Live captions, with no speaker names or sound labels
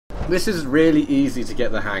This is really easy to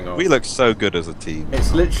get the hang of. We look so good as a team.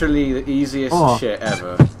 It's literally the easiest shit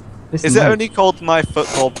ever. Is it only called My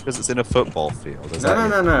Football because it's in a football field?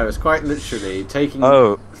 No. It's quite literally taking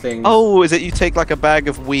things. Oh, is it you take like a bag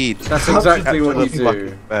of weed? That's exactly what you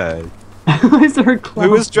do. Is there a clown?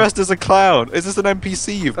 Who is dressed as a clown? Is this an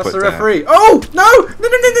NPC you've put down? That's the referee. Oh no!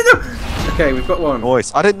 No! Okay, we've got one.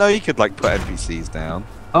 Voice. I didn't know you could like put NPCs down.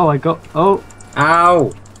 Oh, I got. Oh.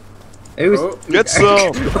 Ow! It was. Get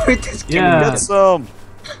some. Get some.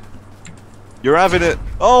 You're having it.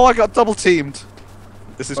 Oh, I got double teamed.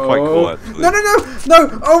 This is quite cool. Actually.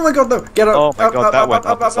 No! Oh my god, no! Get up! Oh my god, that went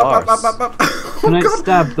up his arse. Can I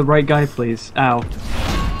stab the right guy, please? Ow.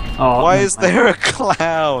 Oh, why is there a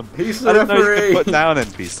clown? He's the I didn't know you referee. could put down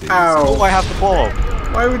NPCs. Ow. Oh, I have the ball.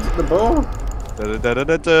 Why would the ball?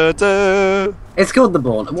 It's called the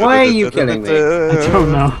ball. Why are you killing me? I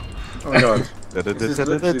don't know. Oh my god. This is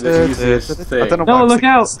literally the easiest thing. I don't know No, why look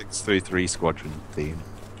out! 633 squadron theme.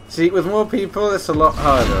 See, with more people, it's a lot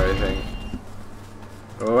harder, I think.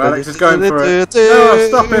 Oh, Alex is going for it. No,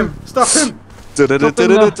 stop him! Stop him!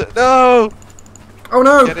 No! Oh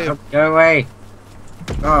no! Get him. Go away.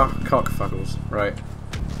 Oh, cockfuckles. Right.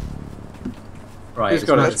 Right. Who's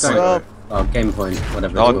got it? What's up? Oh, game point.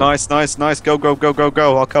 Whatever. Oh, nice. Go.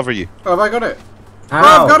 I'll cover you. Oh, have I got it? Ow.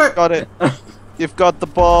 Oh, I've got it! Got it. You've got the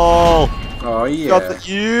ball. Oh, yeah. Got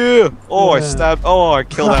the Oh, I stabbed. Oh, I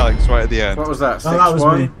killed Alex right at the end. What was that? 6-1? that was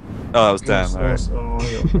me. Oh, that was Dan. Alright.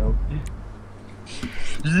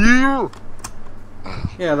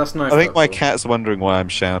 Yeah, that's nice. I think my cat's wondering why I'm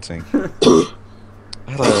shouting.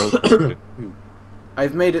 Hello.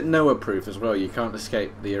 I've made it Noah-proof as well. You can't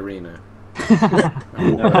escape the arena.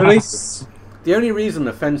 The only reason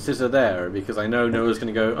the fences are there are because I know Noah's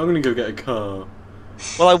going to go, I'm going to go get a car.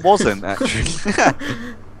 Well, I wasn't, actually.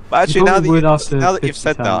 But actually, now that you've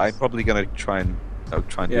said that, I'm probably going to try and do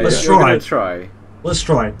Let's that. You're going to try. Let's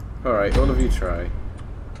try. Alright, all of you try.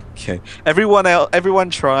 Okay. Everyone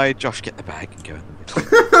try. Josh, get the bag and go in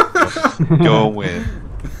the middle. Go and win.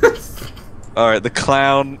 Alright, the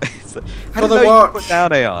clown. How For the did you watch. put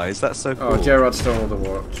down AIs? That's so cool. Oh, Gerard stole the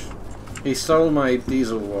watch. He stole my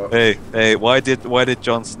diesel watch. Hey, why did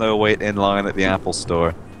Jon Snow wait in line at the Apple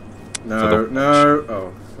store? No.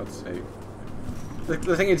 Oh, let's see.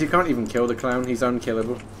 The thing is, you can't even kill the clown. He's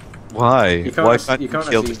unkillable. Why? Why can't you kill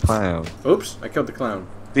actually... the clown? Oops, I killed the clown.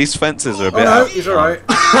 These fences are a bit. Oh no, he's alright.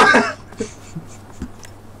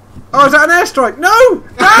 Oh, is that an airstrike? No!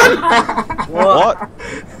 Dan! What?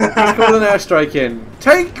 Let's call an airstrike in.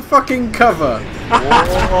 Take fucking cover.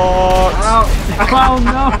 What? Clown,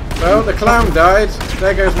 no! Well, the clown died.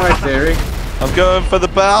 There goes my theory. I'm going for the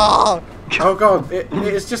bar. Oh god, it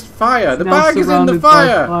is just fire. The Now bag is in the surrounded by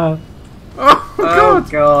fire. Oh Oh god.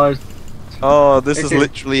 god. Oh, this is It is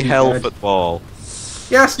literally hell good. football.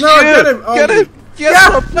 Yes, no, I get him. Oh, Get him! Yes,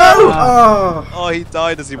 Yeah, no! Oh. Oh, Oh, he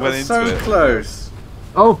died as he went that's into so it. close.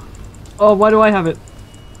 Oh! Oh, why do I have it?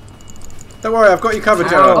 Don't worry, I've got you covered, Ow.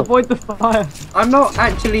 Gerald. Avoid the fire! I'm not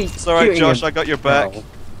actually. It's alright, shooting Josh. him. I got your back. No.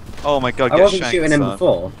 Oh my god, I get wasn't shanked, shooting him son.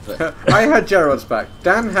 before. But... I had Gerald's back.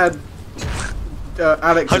 Dan had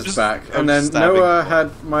Alex's back, and then Noah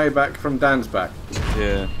had my back from Dan's back.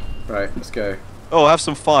 Yeah. Right, let's go. Oh, have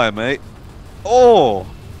some fire, mate. Oh!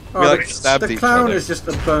 We Oh, like stabbed the each clown other. is just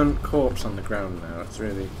a burnt corpse on the ground now. It's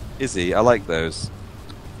really. Is he? I like those.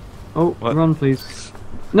 Oh, What? run please.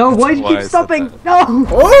 No, why do you why I keep said stopping? that. No!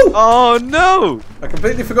 Oh! Oh no! I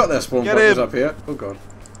completely forgot their spawn Get point was him. up here. Oh god.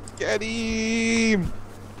 Get him!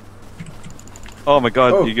 Oh my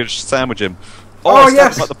god, Oh. you can just sandwich him. Oh, I stabbed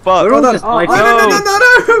yes. him at the butt. We're all Well just done. like,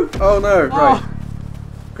 Oh, no! Oh no! Right.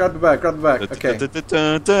 Grab the bag. Grab the bag. Okay.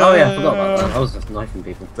 Oh yeah, I forgot about that. I was just knifing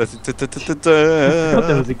people. I thought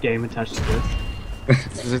there was a game attached to this.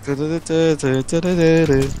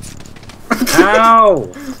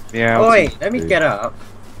 Ow! Meow. Oi, let me get up.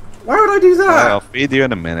 Why would I do that? I'll feed you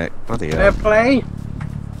in a minute. Bloody Fair hell. play.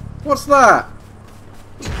 What's that?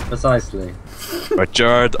 Precisely. Right,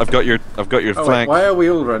 Gerard, I've got your Oh, wait, flank. why are we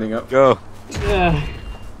all running up? Go. Yeah.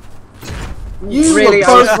 You Really, were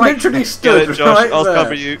I was both like- literally Get stood it, Josh. right I'll there.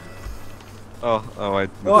 cover you. Oh, I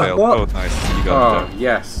What? failed. What? Oh, nice. You got Oh it.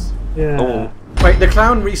 yes. Yeah. Oh. Wait, the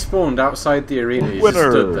clown respawned outside the arena. He just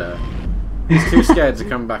Winner. stood there. He's too scared to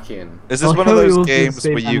come back in. Is this I'll one of show you those all the games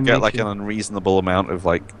where save you get like an animation. unreasonable amount of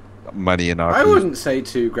like money in RP? I wouldn't say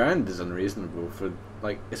 £2,000 is unreasonable for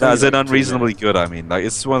like. It's No, only as in like 2 unreasonably minutes. good. I mean, like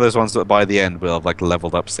it's one of those ones that by the end will have like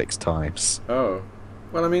leveled up 6 times. Oh,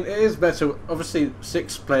 well, I mean, it is better. Obviously,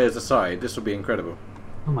 6 players aside, this will be incredible.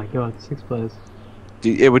 Oh my god, 6 players.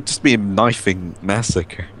 It would just be a knifing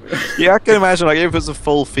massacre. Yeah, I can imagine like if it was a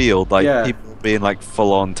full field, like Yeah. people being like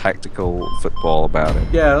full-on tactical football about it.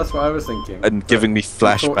 Yeah, that's what I was thinking. And giving me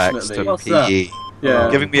flashbacks to What's PE. Yeah.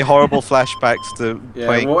 Giving me horrible flashbacks to Yeah,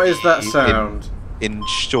 playing what is that PE sound? in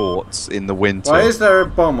shorts in the winter. Why is there a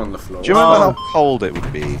bomb on the floor? Do you remember how cold it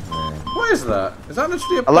would be? Yeah. What is that? Is that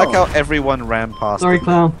literally a I bomb? like how everyone ran past Sorry, it.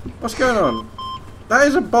 clown. What's going on? That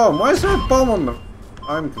is a bomb. Why is there a bomb on the...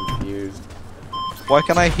 I'm confused. Why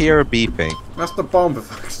can I hear a beeping? That's the bomb, for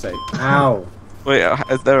fuck's sake. Ow. Wait,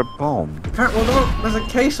 is there a bomb? Well, there's a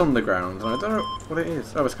case on the ground, and I don't know what it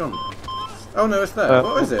is. Oh, it's gone. Oh no, it's there.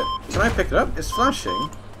 What is it? Can I pick it up? It's flashing.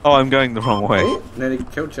 Oh, I'm going the wrong way. Oh, nearly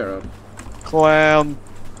killed Gerard. Clown.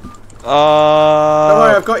 Don't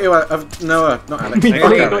worry, I've got you. Noah, not Alex. We Fuck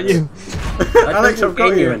totally Alex. got you. Alex, I've got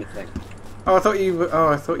gain you. anything. Oh, I thought you were... Oh,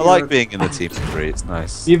 I thought I you like were... being in the team of 3, it's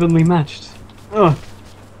nice. Evenly matched. Oh,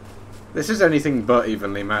 This is anything but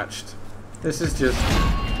evenly matched. This is just...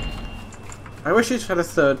 I wish you'd had a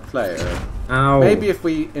third player. Ow. Maybe if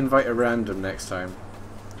we invite a random next time.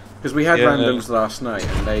 Because we had randoms last night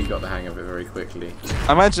and they got the hang of it very quickly.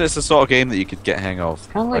 I imagine it's the sort of game that you could get hang of.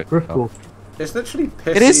 kind of like Griffball. It's literally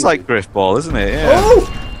pissy. It is like Griffball, isn't it? Yeah.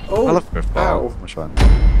 Oh! Oh! I love Griffball. Ow. Which one?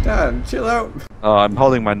 Dan, chill out. Oh, I'm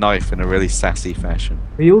holding my knife in a really sassy fashion.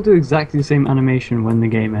 We all do exactly the same animation when the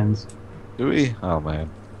game ends. Do we? Oh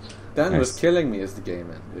man. Dan was Nice. killing me as the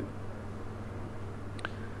game ended.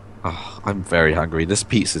 Oh, I'm very hungry. This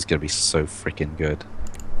pizza's gonna be so freaking good.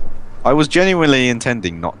 I was genuinely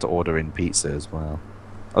intending not to order in pizza as well.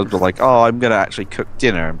 I was like, oh, I'm gonna actually cook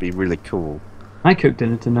dinner and be really cool. I cooked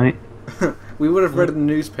dinner tonight. We would have read in the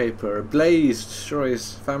newspaper, a blaze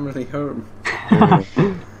destroys family home.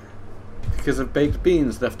 Because of baked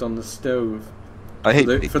beans left on the stove. I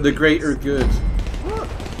hate For the greater good.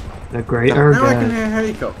 The great Now I can Urga. hear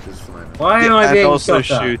helicopters flying. Why am I and being also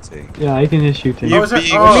shot at? shooting. Yeah, I can hear shooting. You Oh, is that-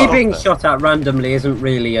 being oh. Me shot being at. shot at randomly isn't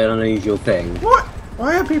really an unusual thing. What?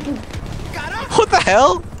 Why are people... What the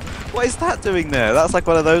hell? What is that doing there? That's like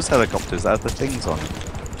one of those helicopters that has the things on it.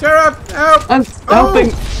 Gerard, help! I'm helping.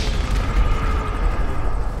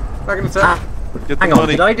 Back in attack. Get the Hang on,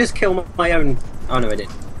 money. did I just kill my own... Oh no, I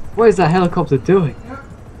didn't. What is that helicopter doing?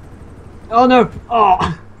 Oh no!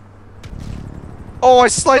 Oh! Oh, I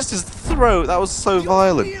sliced his throat. That was so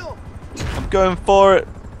violent. I'm going for it.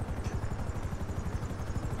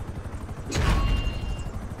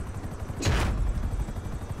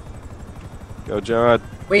 Go, Gerard.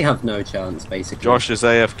 We have no chance, basically. Josh is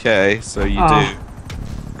AFK, so you Ah.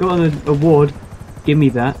 Got an award. Give me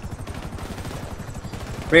that.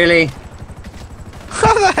 Really? do.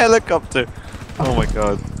 The helicopter. Oh my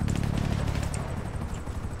god.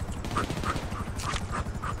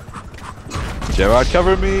 Gerard,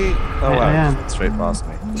 cover me. Oh I wow, am. went straight past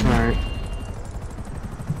me. Alright.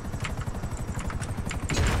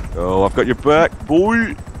 Oh, I've got your back,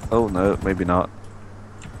 boy. Oh no, maybe not.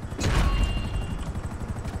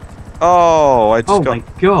 Oh, I just Oh got. my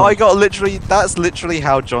god. I got literally. That's literally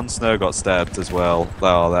how Jon Snow got stabbed as well.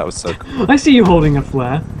 Oh, that was so cool. I see you holding a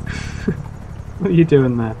flare. What are you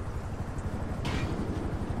doing there?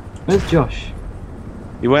 Where's Josh?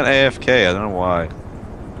 He went AFK. I don't know why.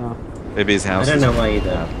 Oh. Maybe his I house. don't is- know why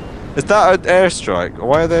either. Is that an airstrike?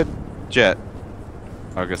 Why are there jet?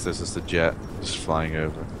 I guess this is the jet just flying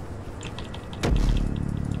over.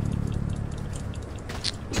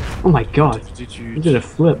 Oh my god. You did a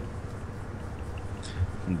flip.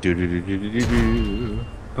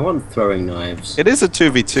 I want throwing knives. It is a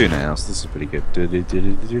 2v2 now, so this is pretty good.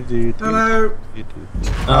 Hello.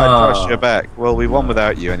 Ah, Josh, you're back. Well, we won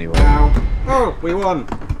without you anyway. Ow. Oh, we won.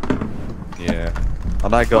 Yeah.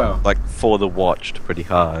 And I got, Well. like, for the watched pretty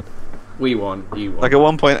hard. We won. You won. Like, at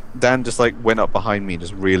one point, Dan just, like, went up behind me and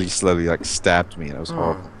just really slowly, like, stabbed me, and it was Oh,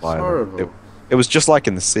 horrible. it's violent. horrible. It was just like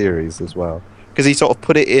in the series as well. Because he sort of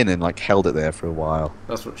put it in and, like, held it there for a while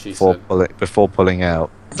That's what she before, said. before pulling out.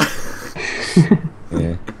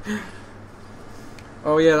 Yeah.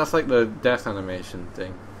 Oh yeah, that's like the death animation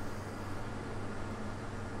thing.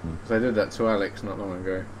 'Cause I did that to Alex not long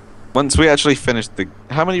ago. Once we actually finished the...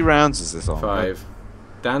 How many rounds is this on? 5.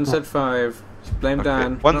 Dan said 5. Blame Okay.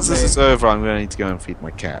 Dan. Once not this me. is over, I'm going to need to go and feed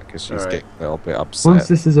my cat because she's Alright. getting a little bit upset. Once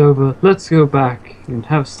this is over, let's go back and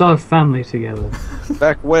start a family together.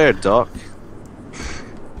 Back where, Doc?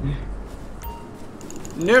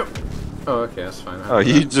 Nope. Oh, okay, that's fine. Oh,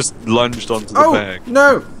 you just lunged onto the Oh bag.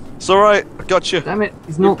 no! It's alright, I got you. Damn it,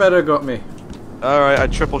 he's You not. better got me. Alright, I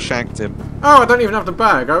triple shanked him. Oh, I don't even have the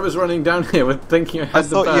bag. I was running down here with thinking I had I the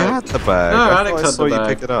thought bag. you had the bag. No, I Alex thought I had saw the you bag.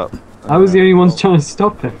 pick it up. I was the only one trying to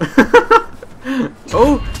stop him.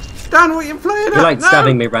 Oh, Dan, what are you playing You at? like No!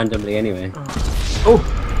 stabbing me randomly anyway.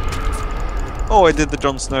 Oh, Oh, I did the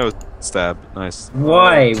Jon Snow Stab. Nice.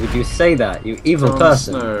 Why would you say that, you evil Jon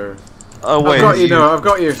person? Snow. Oh wait. I've got you, Noah. I've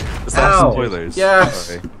got you. Is that Ow. spoilers? Yes.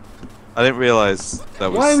 Sorry. I didn't realise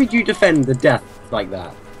that was. Why would you defend the death like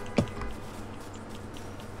that?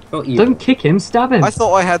 Not you. Don't kick him, stab him. I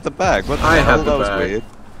thought I had the bag. What the I hell? had the That was bag. weird.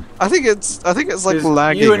 I think it's like Because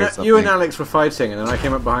lagging you or and, something. you and Alex were fighting, and then I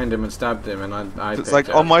came up behind him and stabbed him, and I It's picked like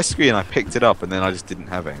it on up. my screen I picked it up and then I just didn't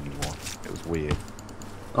have it anymore. It was weird.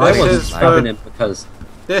 I This wasn't is stabbing for- him because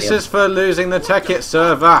This Yeah. is for losing the Tekkit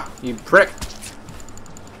server, you prick.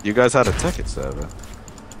 You guys had a Tekkit server.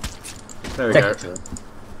 There we go. Tekkit.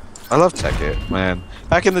 I love Tekkit, man.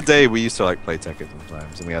 Back in the day we used to like play Tekkit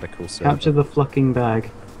sometimes and we had a cool server. Capture the fucking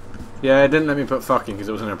bag. Yeah, it didn't let me put fucking because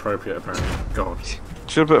it was inappropriate apparently. God.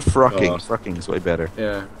 Should have put frocking. Oh. Frocking is way better.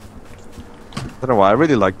 Yeah. I don't know why, I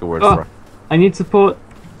really like the word Oh. frock. I need support.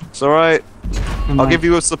 It's alright. Never I'll mind. give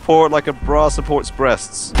you a support like a bra supports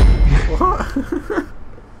breasts. What?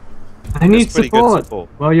 I need It's pretty good support. support.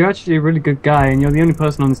 Well, you're actually a really good guy, and you're the only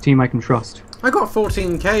person on this team I can trust. I got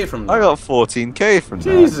 14k from that. I got 14k from that.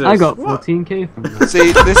 Jesus. I got what? 14k from that.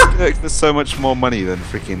 See, this there's so much more money than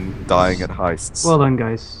freaking dying at heists. Well done,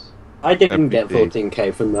 guys. I didn't get MVP.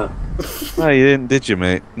 14k from that. No, you didn't, did you,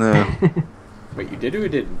 mate? No. Wait, you did or you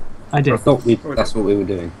didn't? I I did. thought that's what we were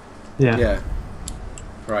doing. Yeah. Yeah.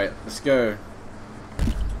 Right, let's go.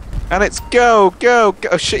 And it's go, go, go.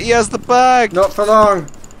 Oh shit, he has the bag! Not for long.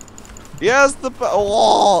 He has the bag!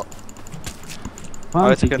 Oh!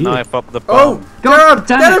 Why I took a you? knife up the Oh, bum. God Gerard,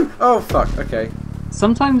 damn get it. him! Oh fuck, okay.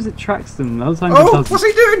 Sometimes it tracks them, other times it Oh, doesn't. what's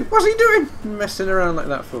he doing? What's he doing? Messing around like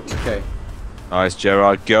that for. Okay. Nice,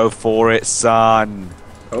 Gerard. Go for it, son.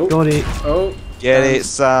 Oh, Got it. oh. Get Um, it,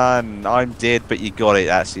 son. I'm dead, but you got it.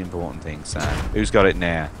 That's the important thing, son. Who's got it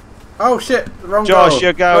now? Oh shit, wrong Josh, goal.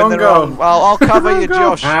 you're going the goal. wrong. Well, I'll cover Wrong you,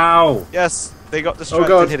 goal. Josh. Ow! Yes, they got distracted Oh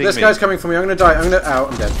god, hitting this me. guy's coming for me. I'm gonna die. I'm gonna. Ow,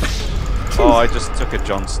 I'm dead. Oh, I just took a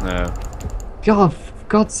Jon Snow. God, for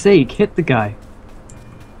God's sake, hit the guy.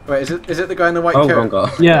 Wait, is it the guy in the white Oh, coat? wrong goal.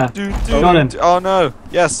 Yeah. Got him. Oh no.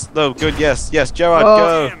 Yes. No. Good. Yes. Yes. Gerard,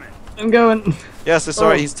 Oh. go. I'm going. Yes, it's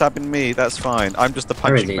alright. Oh. He's tapping me. That's fine. I'm just a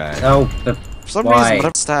Where is punching he? bag. Oh, For some why? reason, when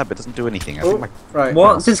I stab, it doesn't do anything. I Oh, think right.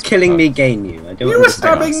 what does killing me gain you? I don't You were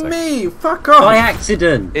understand. stabbing me! Fuck off! By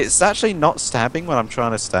accident! it's actually not stabbing when I'm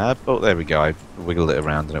trying to stab. Oh, there we go. I wiggled it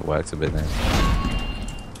around and it worked a bit there.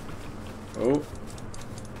 Oh.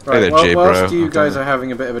 Right, there, well, J, whilst bro. you I'm guys done. are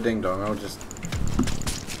having a bit of a ding dong, I'll just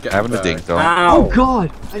get Having the a bag. ding dong. Ow! Oh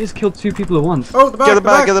God! I just killed 2 people at once. Oh, the bag! Get the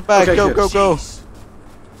bag, get the bag. Okay, Go, good. go, go.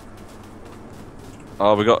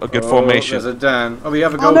 Oh, we got a good Oh, formation. There's a Dan. Oh, we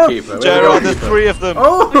have a Oh, no. goalkeeper. We have a Gerard, there's goalkeeper. 3 of them.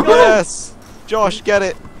 Oh! Yes. Josh, get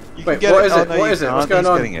it. You Wait, can get what it. is Oh, it? no, What you is it? What's can't. going He's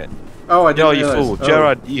on? getting it. Oh, I didn't No, you realise. fool. Oh,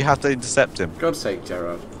 Gerard, you have to intercept him. God's sake,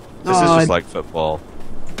 Gerard. This Oh, is just I- like football.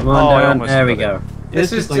 Come Oh, on I down, almost there we got go. it. This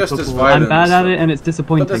It's is like just as football. I'm bad violence. at it, and it's But the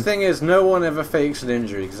disappointing. thing is, no one ever fakes an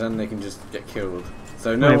injury because then they can just get killed.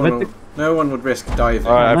 So Wait, what no one would risk diving.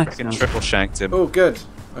 Alright, I nice, freaking no. triple shanked him. Oh, good.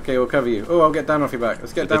 Okay, we'll cover you. Oh, I'll get Dan off your back.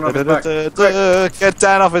 Let's get Dan off his back. Get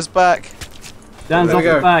Dan off his back. Dan's There off we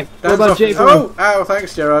go. the back. What Dan's about off. J, bro? Oh, ow,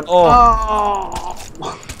 thanks, Gerard. Oh,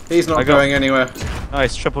 He's not I got- going anywhere.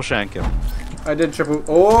 nice. Triple shank him. I did triple.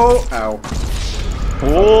 Oh, ow.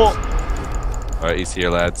 Oh. Alright, he's here,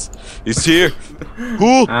 lads. He's here.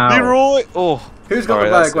 Oh, Ow. Leroy. Oh. Who's got Sorry,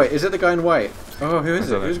 the bag? that's Wait, is it the guy in white? Oh, who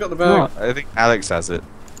is I it? don't Who's know. got the bag? What? I think Alex has it.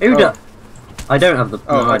 Who Oh. does? I don't have the.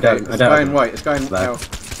 Oh, no, I okay. don't. It's I the don't. guy have in white. It's guy in Bag. ow.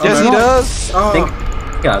 Oh, Yes, no. he does. Oh, Think-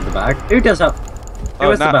 the, Get out of the bag. Who does have? Who Oh,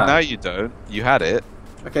 has the now, bag? now you don't. You had it.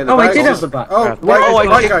 okay. The Oh, I bag did is- have the bag. Oh, Oh, white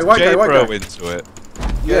guy, kicked white J-Bro guy. into it.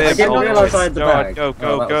 Yeah, I didn't oh, realise nice. I had the Gerard, bag. Go, Oh,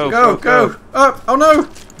 go, that go, Go, go, up! Oh no!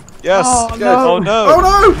 Yes. Oh, Good. no. Oh no. Oh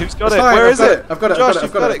no! Who's got It's it? fine, Where I've is got it? I've got it. Josh, I've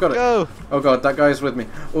you've got it. I've got it. Go. Oh god, that guy's with me.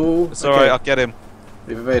 Oh, It's okay. alright. I'll get him.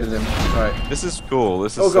 We've evaded him. Right. This is cool.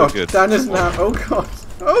 This is Oh so god, good. Dan is now. Oh god.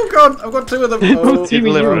 Oh god, I've got 2 of them. Oh, Both team and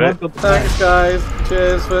you, delivered and it. I've got the bag. thanks guys.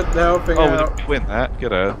 Cheers for helping Oh, we out. didn't win that.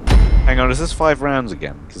 Good. Hang on. Is this 5 rounds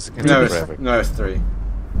again? Because it can No, take it's, forever. no, it's 3.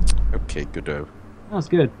 Okay. Good. That's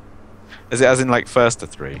good. Is it as in like first to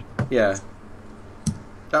 3? Yeah.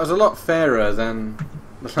 That was a lot fairer than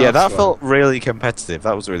the last Yeah, that one. felt really competitive.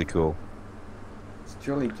 That was really cool. It's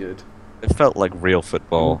jolly good. It felt like real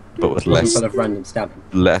football, but with Wasn't less full of random stabbing.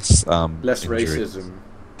 Less injury. racism.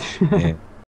 Yeah.